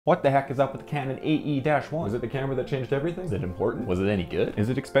What the heck is up with the Canon AE-1? Was it the camera that changed everything? Is it important? Was it any good? Is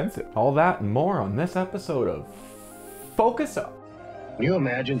it expensive? All that and more on this episode of Focus Up. Can you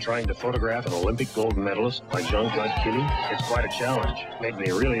imagine trying to photograph an Olympic gold medalist like Jean-Claude Killy? It's quite a challenge. Made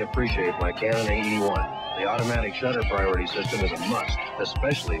me really appreciate my Canon AE-1. The automatic shutter priority system is a must,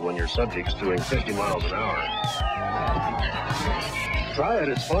 especially when your subject's doing 50 miles an hour. Try it,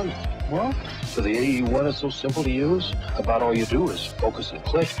 it's fun. What? So the AE-1 is so simple to use, about all you do is focus and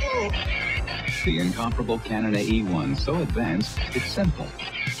click. The incomparable Canon AE-1, so advanced, it's simple.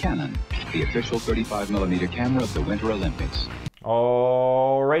 Canon, the official 35mm camera of the Winter Olympics.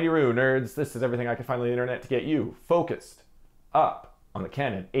 Alrighty-roo, nerds. This is everything I can find on the internet to get you focused up on the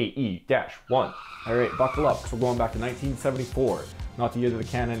Canon AE-1. Alright, buckle up, because we're going back to 1974. Not the year that the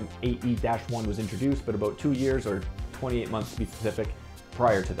Canon AE-1 was introduced, but about 2 years, or 28 months to be specific,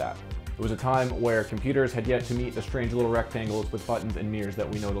 prior to that. It was a time where computers had yet to meet the strange little rectangles with buttons and mirrors that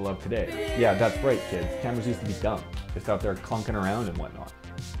we know to love today. Yeah, that's right, kids. Cameras used to be dumb, just out there clunking around and whatnot.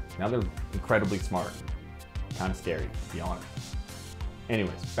 Now they're incredibly smart. Kind of scary, to be honest.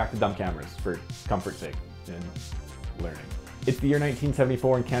 Anyways, back to dumb cameras for comfort's sake and learning. It's the year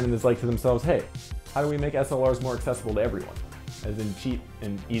 1974 and Canon is like to themselves, hey, how do we make SLRs more accessible to everyone? As in cheap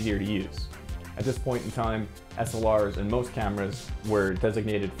and easier to use. At this point in time, SLRs and most cameras were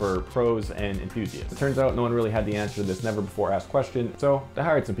designated for pros and enthusiasts. It turns out no one really had the answer to this never before asked question, so they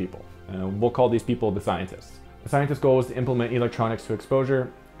hired some people. We'll call these people the scientists. The scientists' goal was to implement electronics to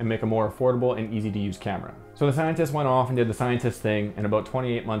exposure and make a more affordable and easy to use camera. So the scientists went off and did the scientist thing, and about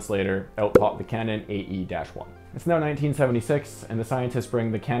 28 months later, out popped the Canon AE-1. It's now 1976, and the scientists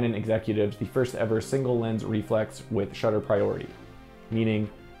bring the Canon executives the first ever single lens reflex with shutter priority, meaning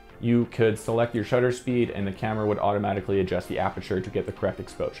you could select your shutter speed and the camera would automatically adjust the aperture to get the correct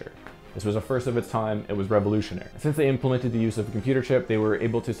exposure. This was a first of its time, it was revolutionary. Since they implemented the use of a computer chip, they were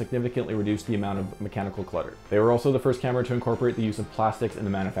able to significantly reduce the amount of mechanical clutter. They were also the first camera to incorporate the use of plastics in the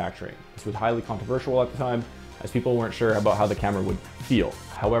manufacturing. This was highly controversial at the time, as people weren't sure about how the camera would feel.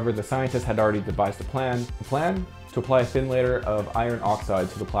 However, the scientists had already devised a plan. The plan? To apply a thin layer of iron oxide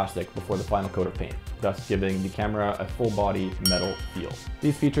to the plastic before the final coat of paint, thus giving the camera a full body metal feel.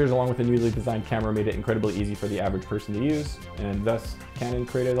 These features, along with the newly designed camera, made it incredibly easy for the average person to use, and thus Canon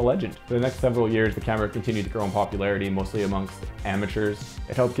created a legend. For the next several years, the camera continued to grow in popularity, mostly amongst amateurs.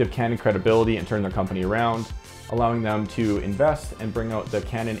 It helped give Canon credibility and turn their company around, allowing them to invest and bring out the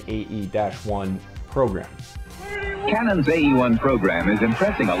Canon AE-1 program. Canon's AE-1 program is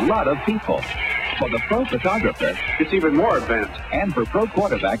impressing a lot of people. For the pro photographer, It's even more advanced. and for pro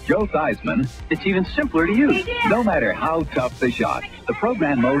quarterback Joe Theismann, It's even simpler to use. no matter how tough the shot, the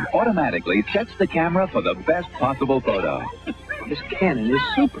program mode automatically sets the camera for the best possible photo. This Canon is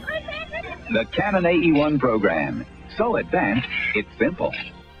super. The Canon AE-1 program. So advanced, it's simple.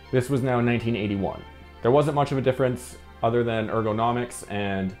 This was now 1981. There wasn't much of a difference other than ergonomics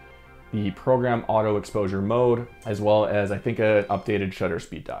and the program auto exposure mode, as well as I think an updated shutter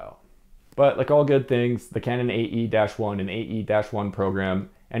speed dial. But like all good things, the Canon AE-1 and AE-1 program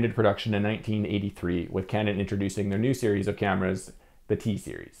ended production in 1983, with Canon introducing their new series of cameras, the T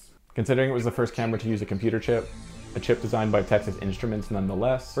series. Considering it was the first camera to use a computer chip, a chip designed by Texas Instruments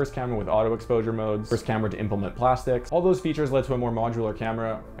nonetheless, first camera with auto exposure modes, first camera to implement plastics, all those features led to a more modular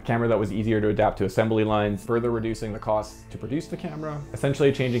camera, a camera that was easier to adapt to assembly lines, further reducing the costs to produce the camera,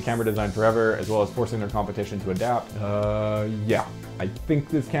 essentially changing camera design forever, as well as forcing their competition to adapt. Yeah, I think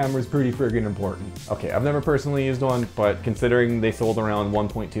this camera is pretty friggin' important. Okay, I've never personally used one, but considering they sold around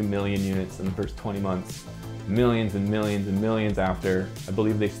 1.2 million units in the first 20 months, millions and millions and millions after, I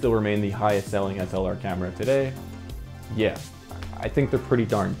believe they still remain the highest selling SLR camera today. Yeah, I think they're pretty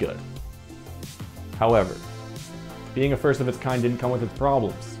darn good. However, being a first of its kind didn't come with its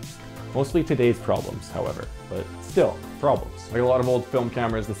problems. Mostly today's problems, however, but still, problems. Like a lot of old film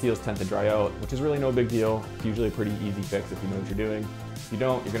cameras, the seals tend to dry out, which is really no big deal. It's usually a pretty easy fix if you know what you're doing. If you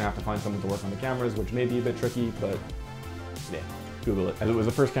don't, you're gonna have to find someone to work on the cameras, which may be a bit tricky, but yeah, Google it. As it was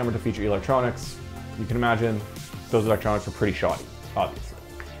the first camera to feature electronics, you can imagine those electronics were pretty shoddy, obviously.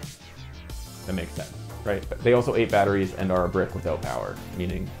 That makes sense, right? But they also ate batteries and are a brick without power,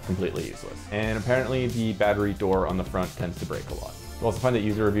 meaning completely useless. And apparently the battery door on the front tends to break a lot. You'll also find that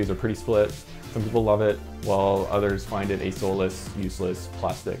user reviews are pretty split. Some people love it, while others find it a soulless, useless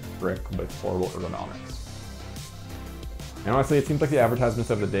plastic brick with horrible ergonomics. And honestly, it seems like the advertisements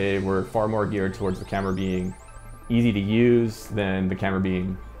of the day were far more geared towards the camera being easy to use than the camera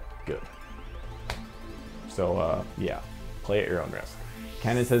being good. So yeah, play at your own risk.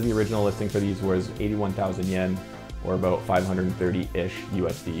 Canon says the original listing for these was 81,000 yen, or about 530-ish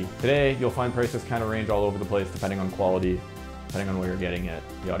USD. Today, you'll find prices kind of range all over the place depending on quality. depending on where you're getting it,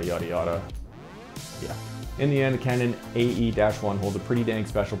 yada, yada, yada. Yeah. In the end, the Canon AE-1 holds a pretty dang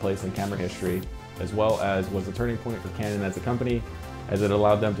special place in camera history, as well as was a turning point for Canon as a company, as it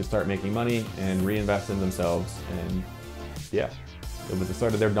allowed them to start making money and reinvest in themselves. And yeah, it was the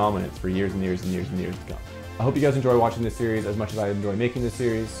start of their dominance for years and years and years and years to come. I hope you guys enjoy watching this series as much as I enjoy making this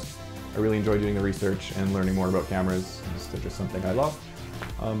series. I really enjoy doing the research and learning more about cameras. It's just something I love.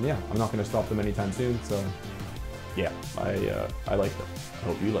 Yeah, I'm not going to stop them anytime soon, so yeah, I like them. I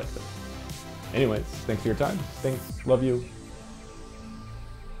hope you like them. Anyways, thanks for your time. Thanks, love you.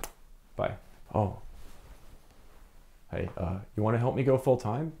 Bye. Oh. Hey, you want to help me go full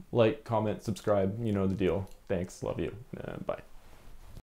time? Like, comment, subscribe, you know the deal. Thanks, love you. Bye.